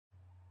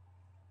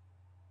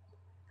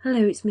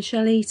Hello, it's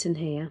Michelle Eaton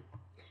here.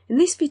 In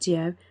this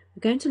video,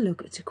 we're going to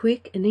look at a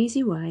quick and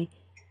easy way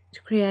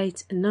to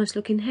create a nice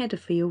looking header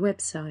for your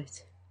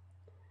website.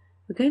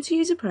 We're going to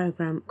use a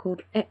program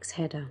called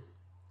XHeader.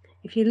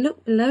 If you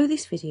look below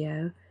this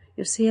video,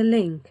 you'll see a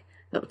link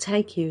that will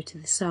take you to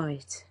the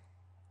site.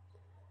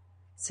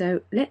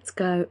 So let's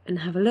go and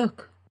have a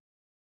look.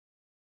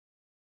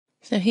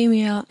 So here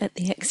we are at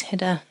the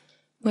XHeader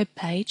web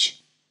page.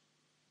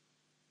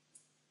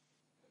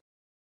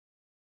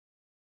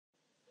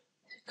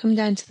 Come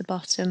down to the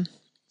bottom,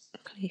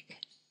 click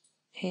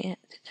here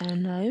to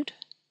download,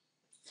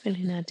 fill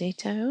in our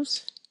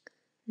details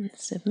and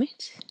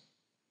submit.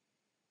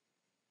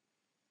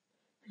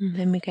 And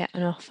then we get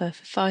an offer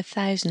for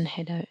 5,000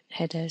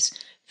 headers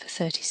for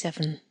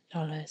 $37.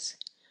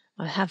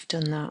 I have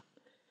done that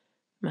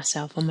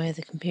myself on my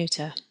other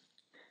computer,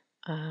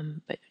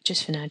 but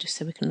just for now, just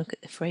so we can look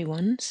at the free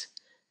ones,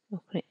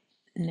 we'll click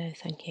no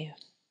thank you.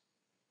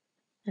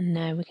 And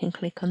now we can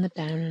click on the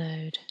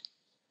download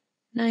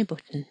now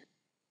button.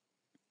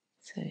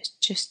 So it's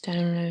just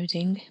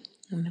downloading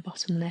on the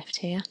bottom left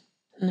here.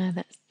 Now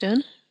that's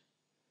done,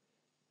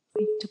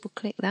 we double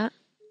click that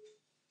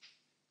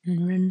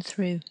and run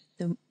through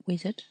the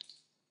wizard.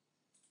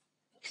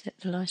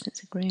 Accept the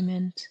license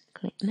agreement,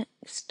 click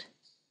next,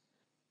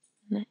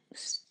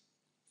 next,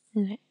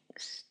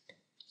 next,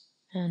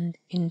 and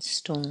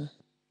install.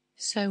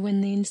 So when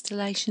the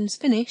installation's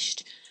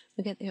finished,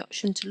 we get the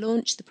option to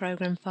launch the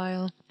program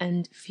file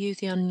and view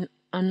the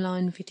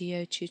online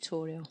video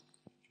tutorial.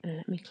 And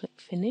let me click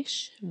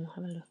finish and we'll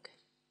have a look.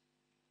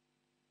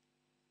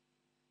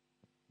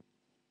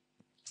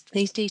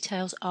 These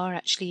details are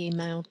actually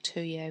emailed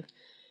to you,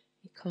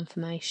 your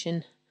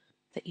confirmation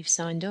that you've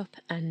signed up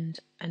and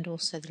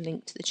also the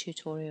link to the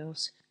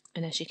tutorials.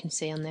 And as you can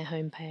see on their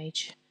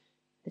homepage,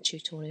 the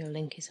tutorial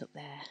link is up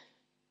there.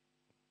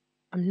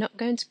 I'm not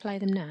going to play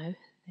them now.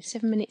 They're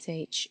 7 minutes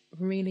each,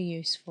 really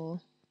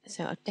useful,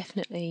 so I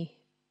definitely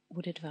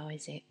would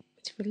advise it.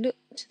 But if we look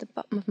to the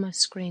bottom of my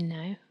screen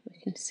now, we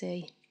can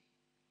see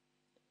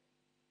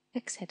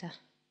XHeader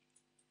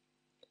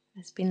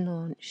has been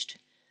launched.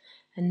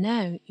 And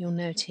now you'll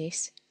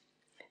notice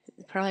that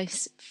the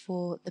price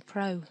for the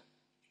Pro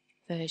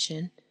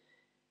version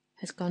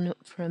has gone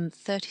up from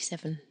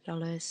 $37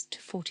 to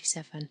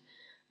 $47.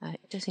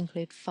 It does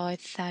include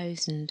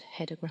 5,000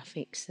 header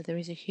graphics, so there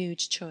is a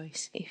huge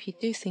choice. If you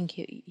do think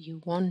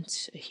you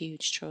want a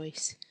huge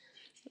choice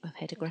of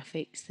header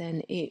graphics,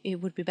 then it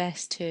would be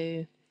best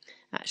to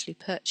actually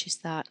purchase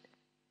that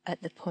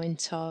at the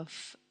point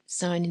of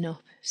signing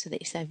up so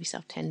that you save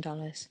yourself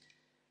 $10.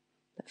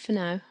 But for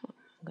now,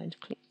 I'm going to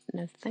click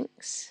no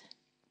thanks,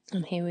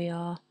 and here we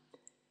are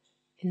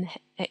in the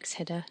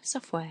XHeader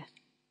software.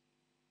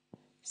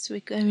 So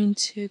we're going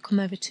to come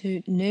over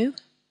to New.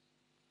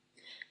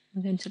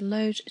 I'm going to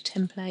load a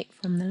template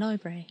from the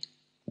library.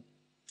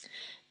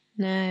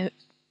 Now,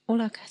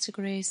 all our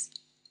categories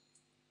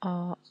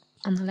are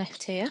on the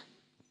left here.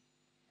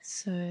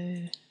 So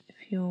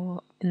if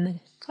you're in the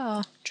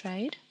car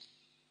trade,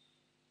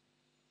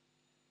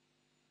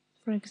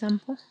 for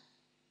example,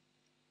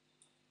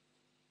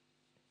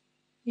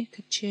 you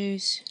could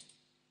choose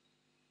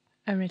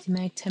a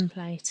ready-made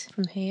template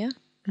from here.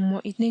 And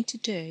what you need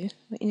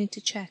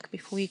to check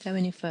before you go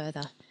any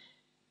further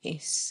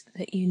is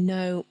that you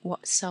know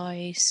what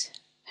size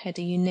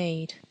header you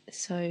need.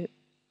 So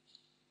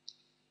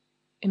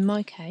in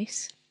my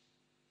case,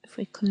 if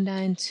we come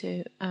down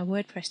to our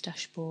WordPress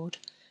dashboard,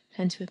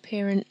 down to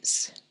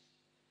Appearance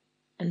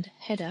and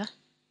Header,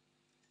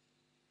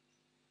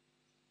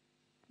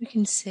 we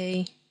can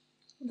see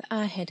that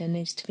our header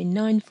needs to be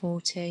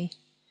 940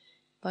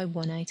 by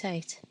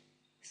 188.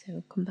 So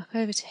we'll come back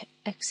over to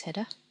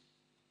XHeader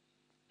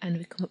and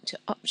we come up to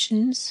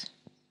Options,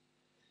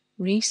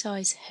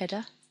 Resize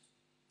Header.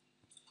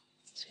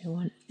 So we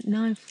want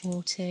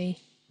 940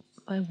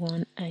 by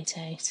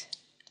 188.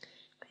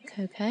 Click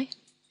OK,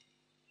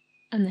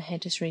 and the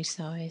header's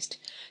resized.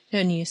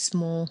 Only a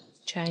small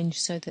change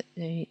so that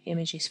the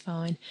image is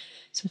fine.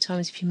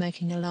 Sometimes if you're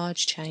making a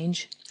large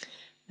change,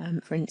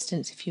 for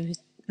instance if you were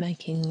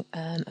making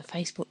a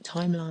Facebook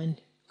timeline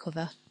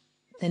cover,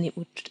 then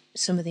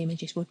some of the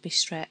images would be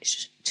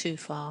stretched too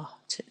far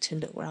to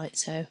look right.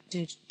 So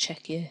do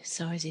check your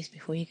sizes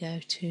before you go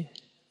too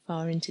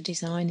far into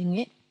designing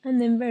it. And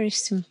then very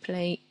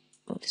simply,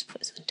 we'll just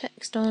put some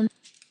text on.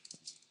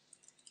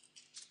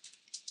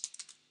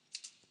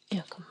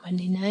 Your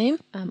company name.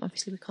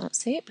 Obviously we can't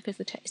see it because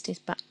the text is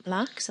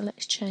black, so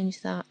let's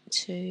change that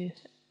to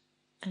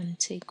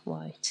antique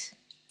white.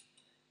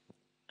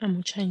 And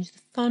we'll change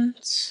the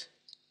font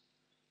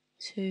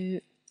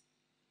to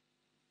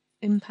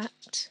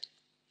Impact.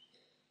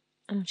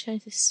 And we'll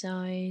change the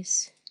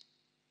size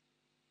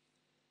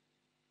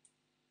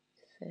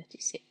to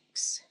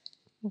 36.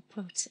 We'll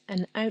put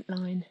an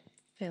outline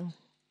fill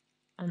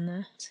on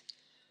that.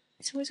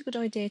 It's always a good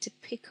idea to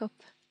pick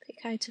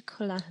out a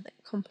colour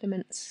that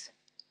complements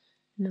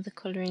another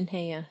colour in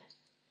here.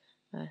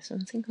 So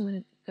I think I'm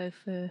going to go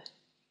for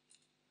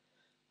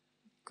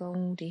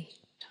goldy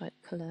type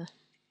colour.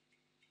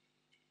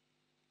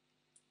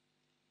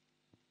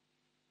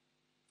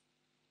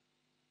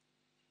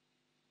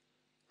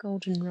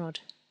 goldenrod.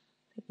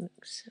 I think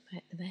looks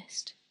about the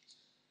best.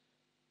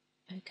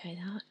 Okay,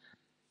 that.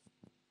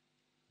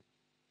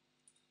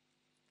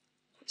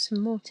 Put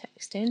some more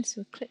text in,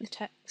 so we'll click the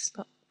text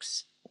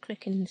box,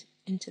 click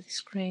into the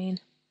screen,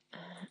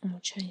 and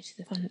we'll change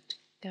the font to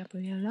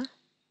Gabriella.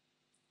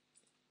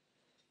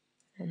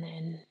 And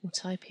then we'll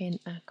type in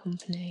our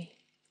company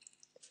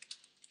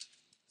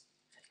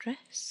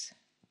address.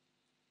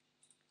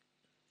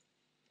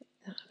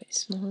 Make that a bit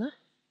smaller.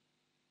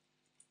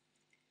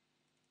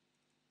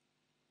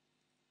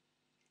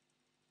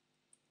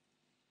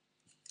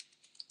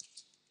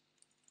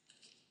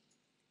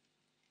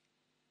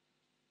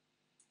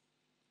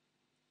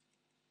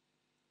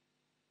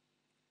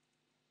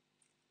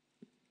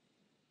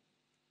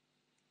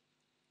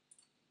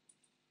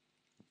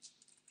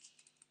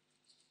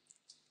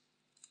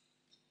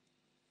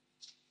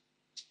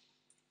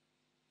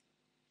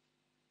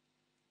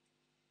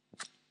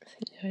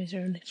 I think those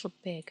are a little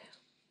big,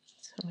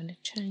 so I'm going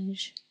to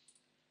change.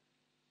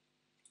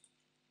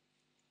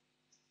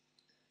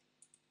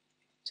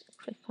 So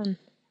click on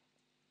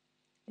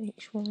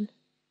each one.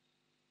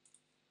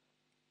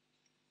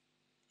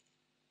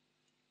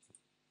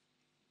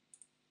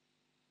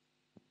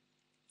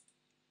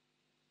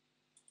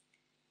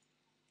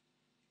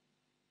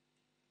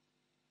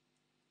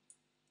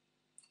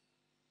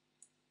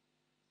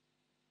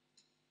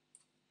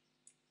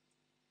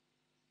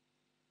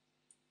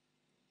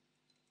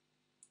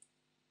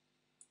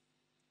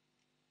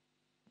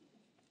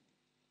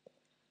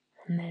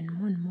 And then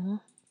one more.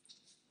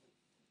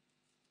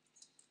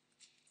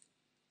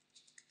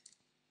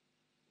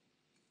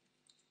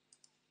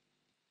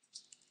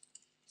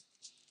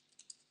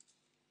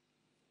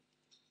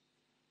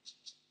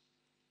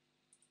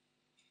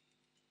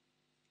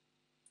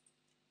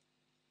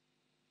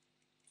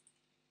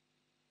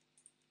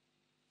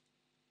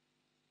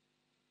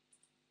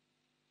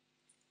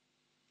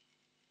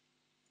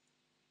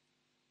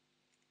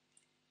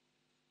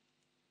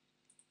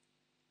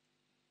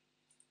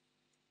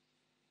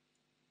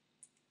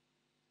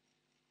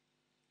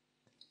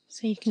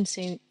 So you can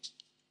see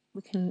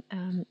we can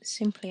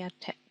simply add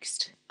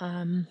text,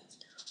 and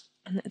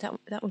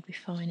that would be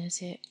fine as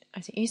it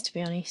is. To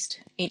be honest,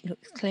 it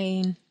looks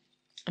clean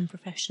and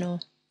professional,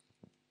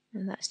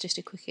 and that's just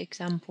a quick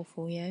example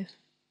for you.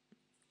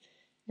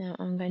 Now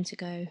I'm going to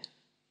go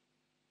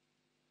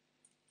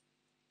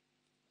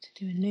to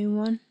do a new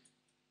one.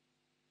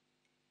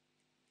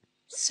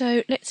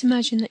 So let's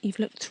imagine that you've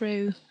looked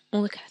through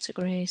all the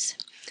categories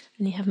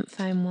and you haven't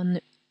found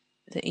one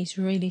that is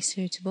really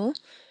suitable.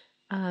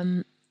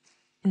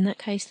 In that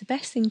case, the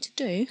best thing to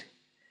do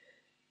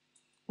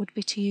would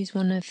be to use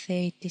one of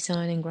the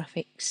design and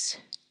graphics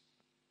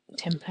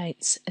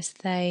templates, as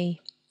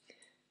they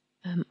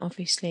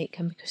obviously it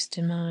can be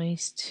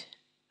customised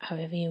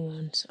however you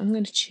want. So I'm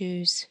going to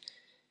choose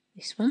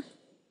this one,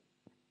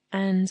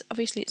 and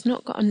obviously it's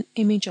not got an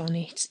image on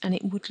it, and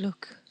it would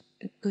look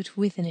good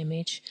with an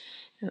image.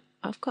 Now,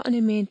 I've got an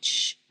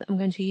image that I'm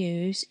going to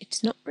use.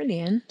 It's not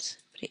brilliant,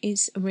 but it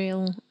is a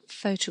real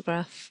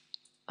photograph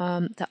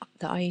that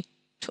I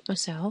took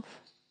myself.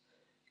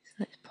 So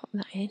let's pop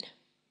that in.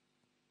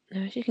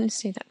 Now as you can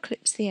see, that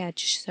clips the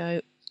edge,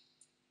 so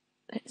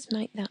let's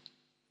make that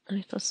a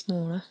little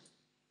smaller.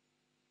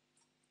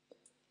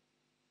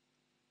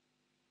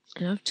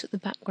 And I've took the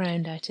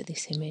background out of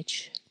this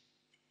image.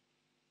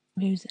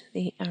 Move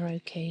the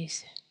arrow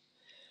keys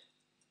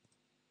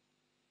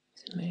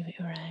to move it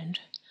around.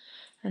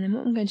 And then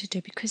what I'm going to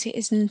do, because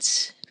it's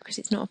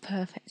not a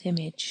perfect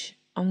image,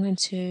 I'm going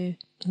to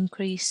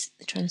increase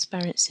the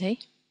transparency.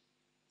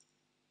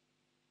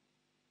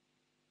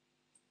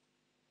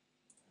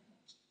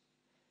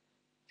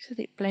 So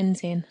that it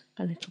blends in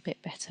a little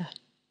bit better.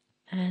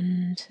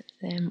 And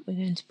then we're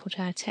going to put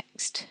our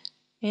text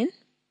in.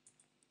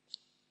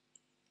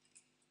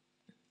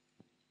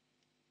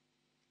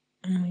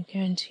 And we're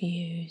going to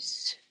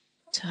use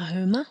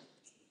Tahoma.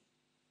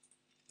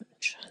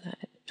 Try that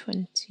at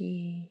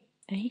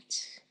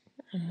 28.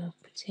 And we'll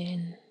put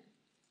in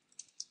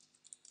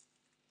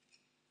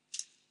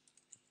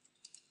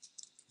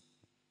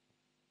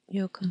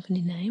your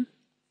company name.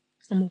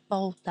 And we'll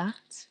bold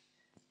that.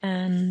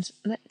 And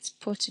let's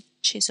put a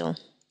chisel.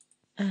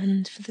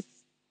 And for the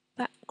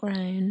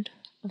background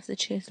of the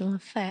chisel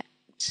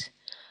effect,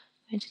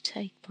 I'm going to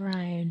take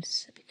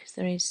browns, because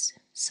there is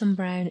some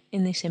brown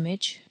in this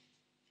image.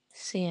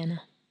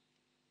 Sienna.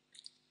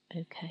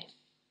 Okay.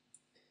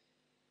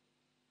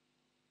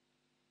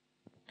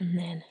 And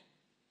then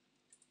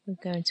we're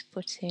going to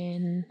put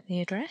in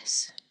the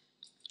address.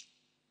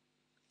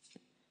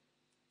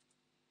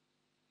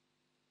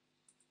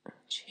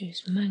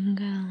 Choose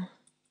Mangal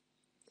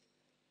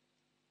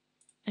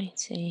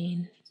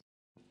 18.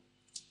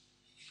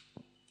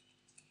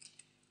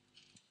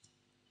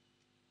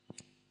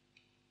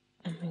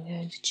 And we're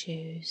going to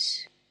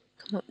choose,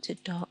 come up to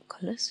dark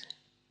colours,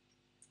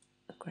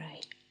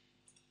 grey.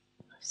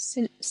 I've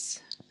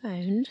since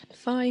found,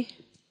 if I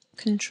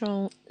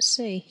Control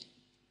C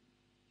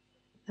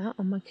that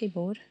on my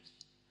keyboard,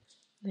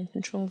 then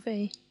Control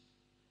V,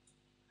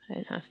 I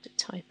don't have to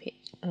type it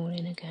all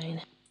in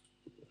again.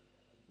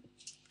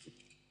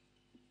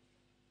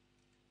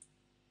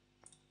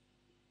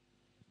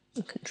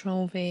 And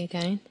Control V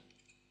again.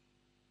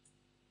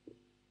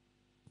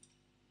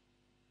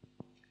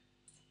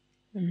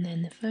 And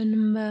then the phone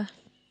number.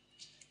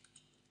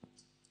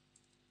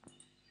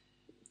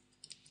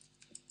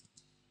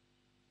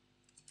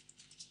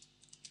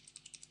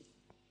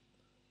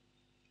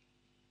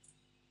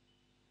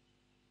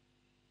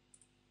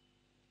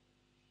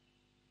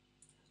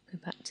 Go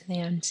back to the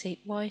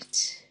antique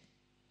white.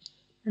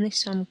 And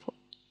this time we'll put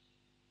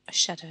a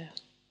shadow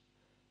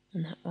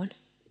on that one,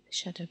 the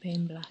shadow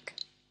being black.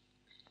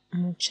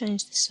 And we'll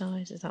change the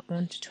size of that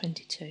one to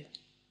 22.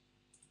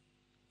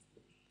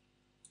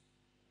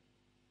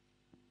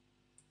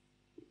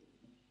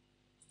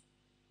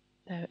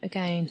 So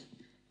again,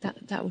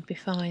 that would be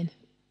fine.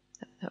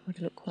 That would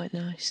look quite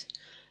nice.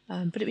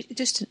 But it was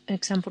just an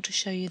example to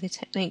show you the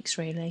techniques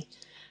really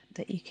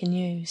that you can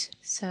use.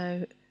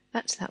 So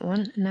that's that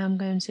one. Now I'm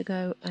going to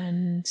go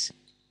and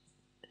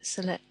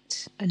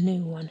select a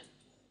new one.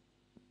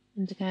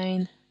 And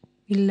again,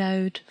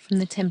 reload from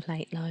the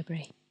template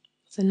library.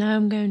 So now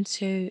I'm going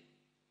to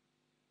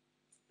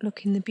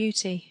look in the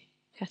beauty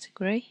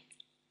category.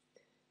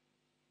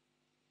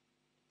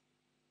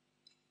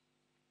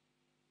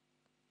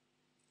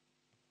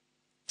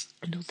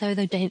 And although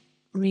they don't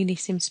really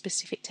seem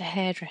specific to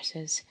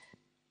hairdressers,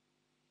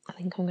 I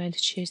think I'm going to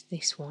choose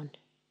this one.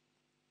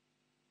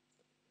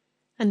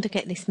 And to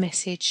get this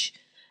message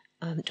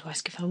to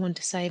ask if I want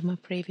to save my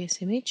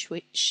previous image,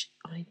 which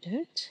I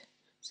don't.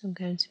 So I'm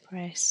going to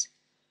press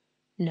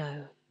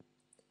no.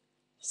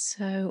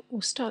 So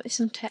we'll start with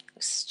some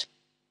text.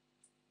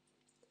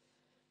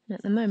 And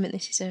at the moment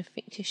this is a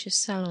fictitious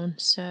salon,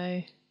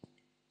 so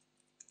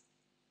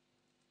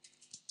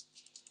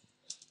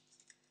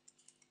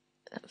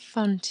that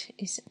font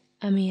is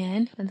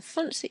MEN, and the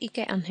fonts that you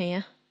get on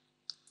here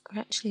are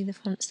actually the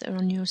fonts that are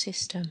on your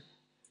system.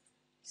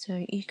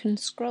 So you can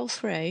scroll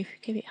through,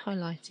 keep it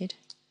highlighted,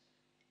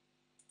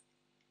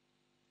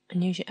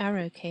 and use your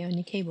arrow key on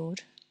your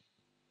keyboard.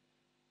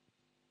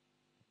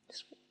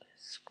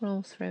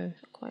 Scroll through,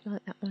 I quite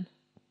like that one.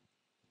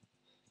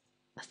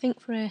 I think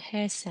for a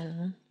hair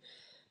salon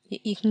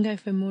you can go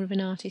for more of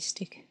an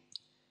artistic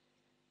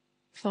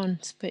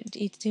font, but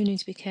you do need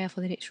to be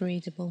careful that it's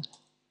readable.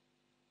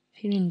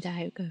 If you're in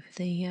doubt, go for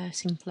the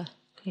simpler,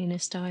 cleaner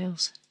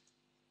styles.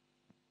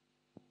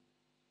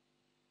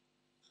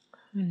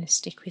 I'm going to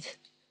stick with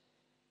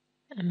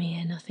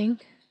MEN, I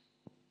think.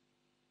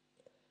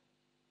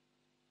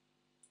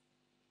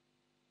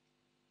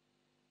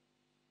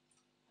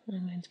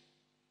 I'm going to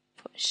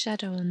put a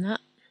shadow on that.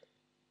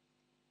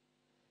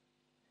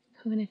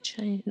 I'm going to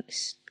change,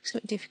 it's a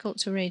bit difficult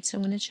to read, so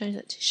I'm going to change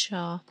that to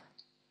sharp.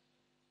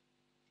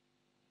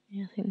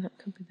 Yeah, I think that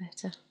could be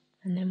better.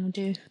 And then we'll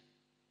do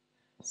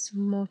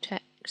some more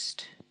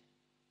text.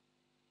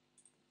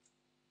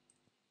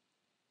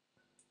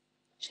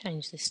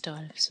 Change the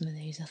style of some of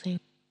these, I think.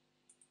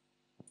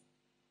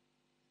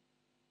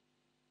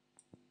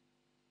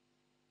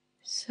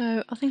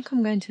 So I think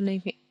I'm going to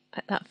leave it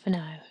at that for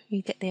now.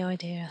 You get the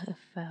idea of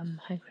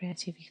how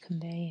creative you can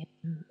be.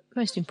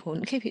 Most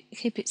important,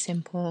 keep it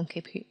simple and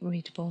keep it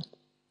readable.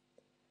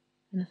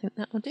 And I think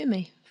that will do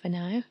me for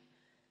now.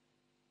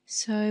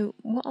 So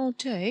what I'll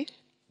do is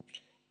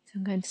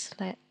I'm going to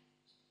select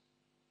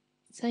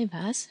Save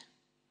As,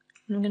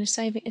 and I'm going to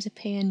save it as a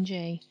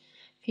PNG.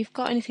 If you've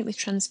got anything with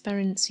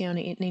transparency on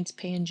it, it needs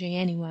PNG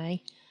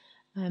anyway,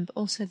 but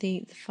also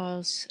the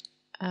files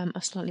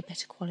are slightly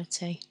better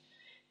quality.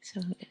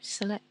 So I'm going to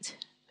select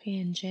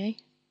PNG,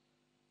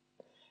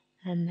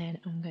 and then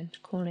I'm going to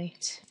call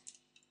it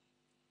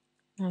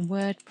my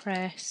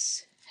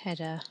WordPress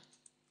header.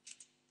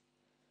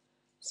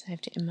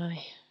 Saved it in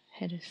my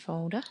headers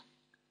folder,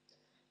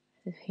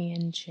 the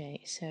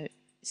PNG. So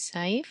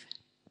save.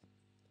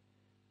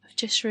 I've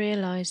just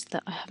realised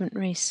that I haven't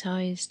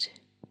resized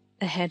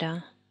the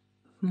header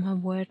for my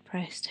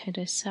WordPress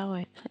header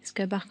size. Let's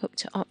go back up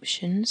to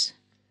options,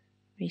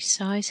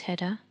 resize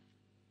header,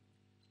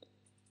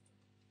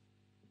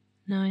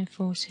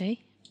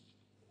 940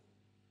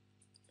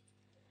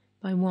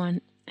 by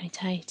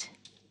 188.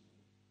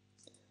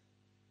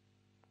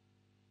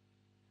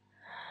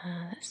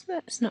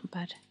 That's not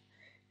bad.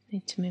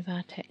 Need to move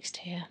our text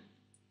here.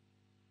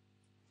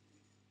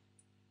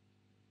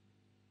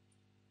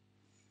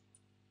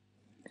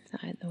 Move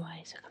that out of the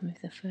way so I can move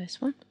the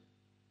first one.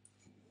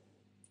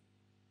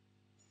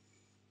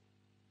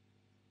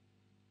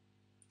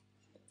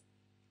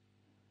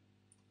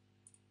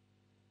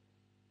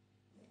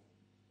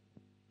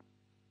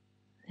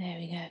 There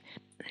we go.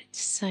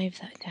 Let's save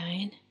that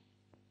again.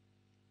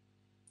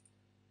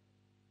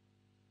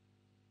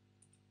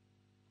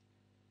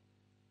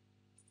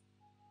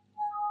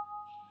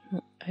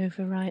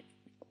 Overwrite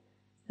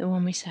the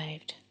one we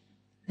saved.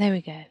 There we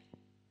go.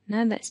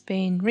 Now that's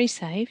been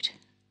resaved,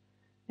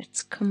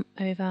 let's come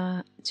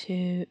over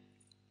to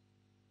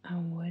our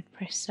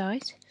WordPress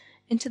site,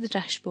 into the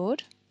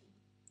dashboard,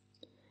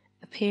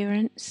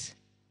 appearance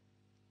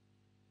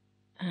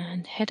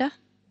and header.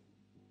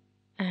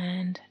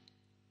 and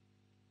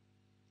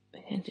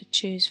we're going to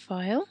choose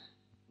File,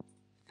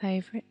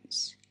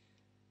 Favourites,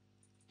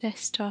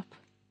 Desktop,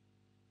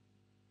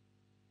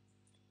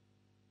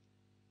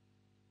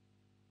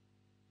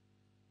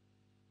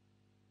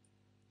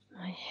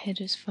 my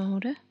headers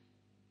folder,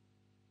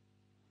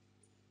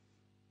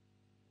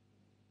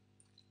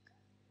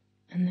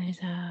 and there's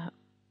our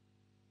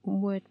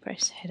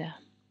WordPress header.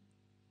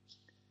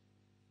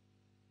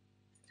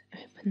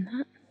 Open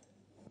that,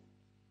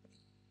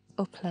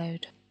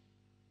 upload,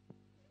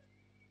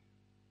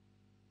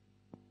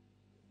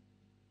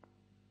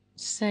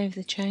 save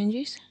the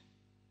changes.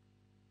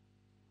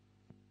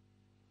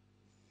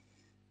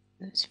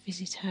 Let's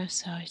visit our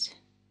site.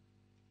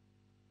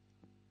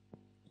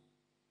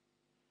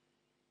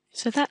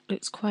 So that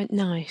looks quite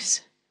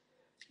nice.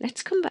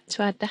 Let's come back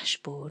to our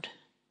dashboard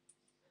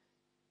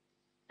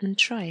and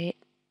try it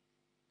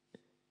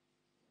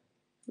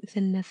with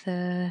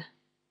another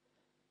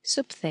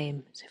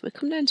sub-theme. So if we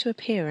come down to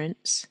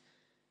Appearance,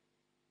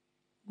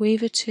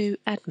 Weaver to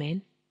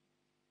Admin,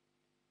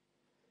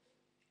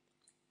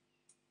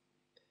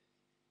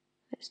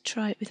 let's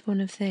try it with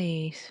one of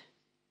these.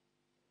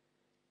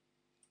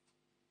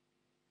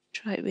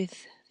 Try it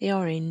with the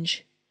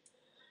orange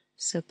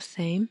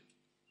sub-theme.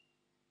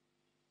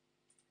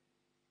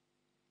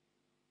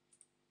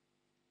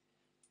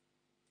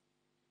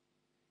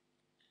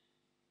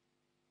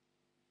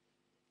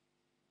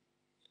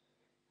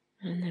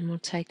 And then we'll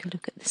take a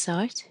look at the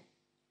site.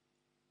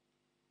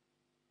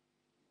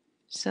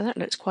 So that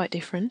looks quite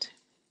different.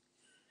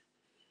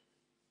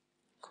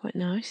 Quite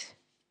nice.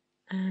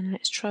 And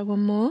let's try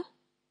one more.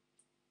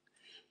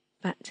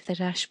 Back to the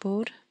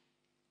dashboard.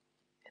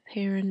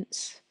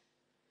 Appearance.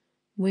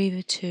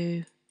 Weaver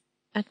to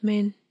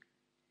Admin.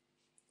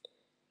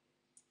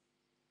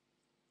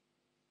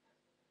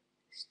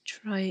 Let's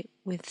try it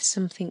with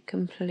something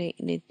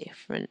completely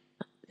different.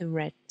 The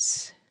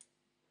reds.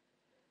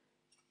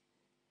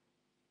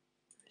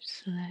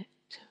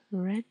 Select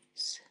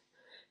reds,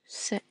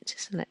 set to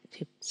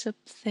selected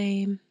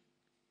sub-theme,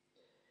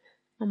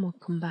 and we'll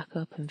come back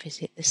up and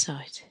visit the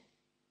site.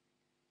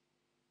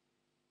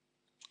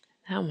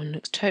 That one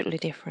looks totally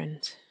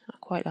different. I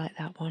quite like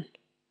that one.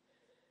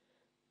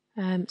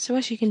 So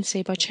as you can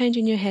see, by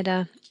changing your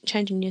header,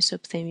 changing your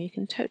sub-theme, you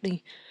can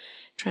totally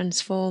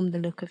transform the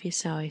look of your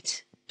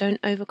site.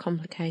 Don't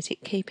overcomplicate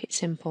it, keep it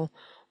simple.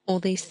 All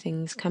these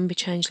things can be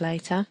changed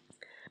later.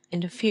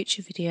 In a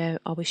future video,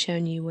 I'll be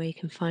showing you where you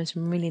can find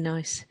some really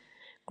nice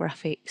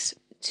graphics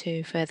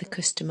to further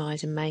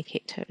customize and make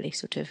it totally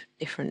sort of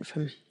different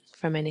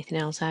from anything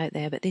else out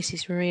there. But this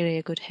is really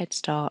a good head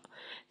start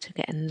to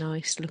get a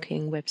nice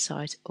looking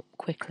website up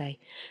quickly.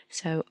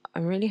 So I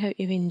really hope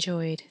you've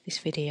enjoyed this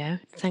video.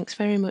 Thanks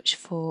very much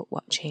for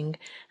watching,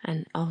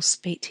 and I'll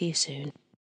speak to you soon.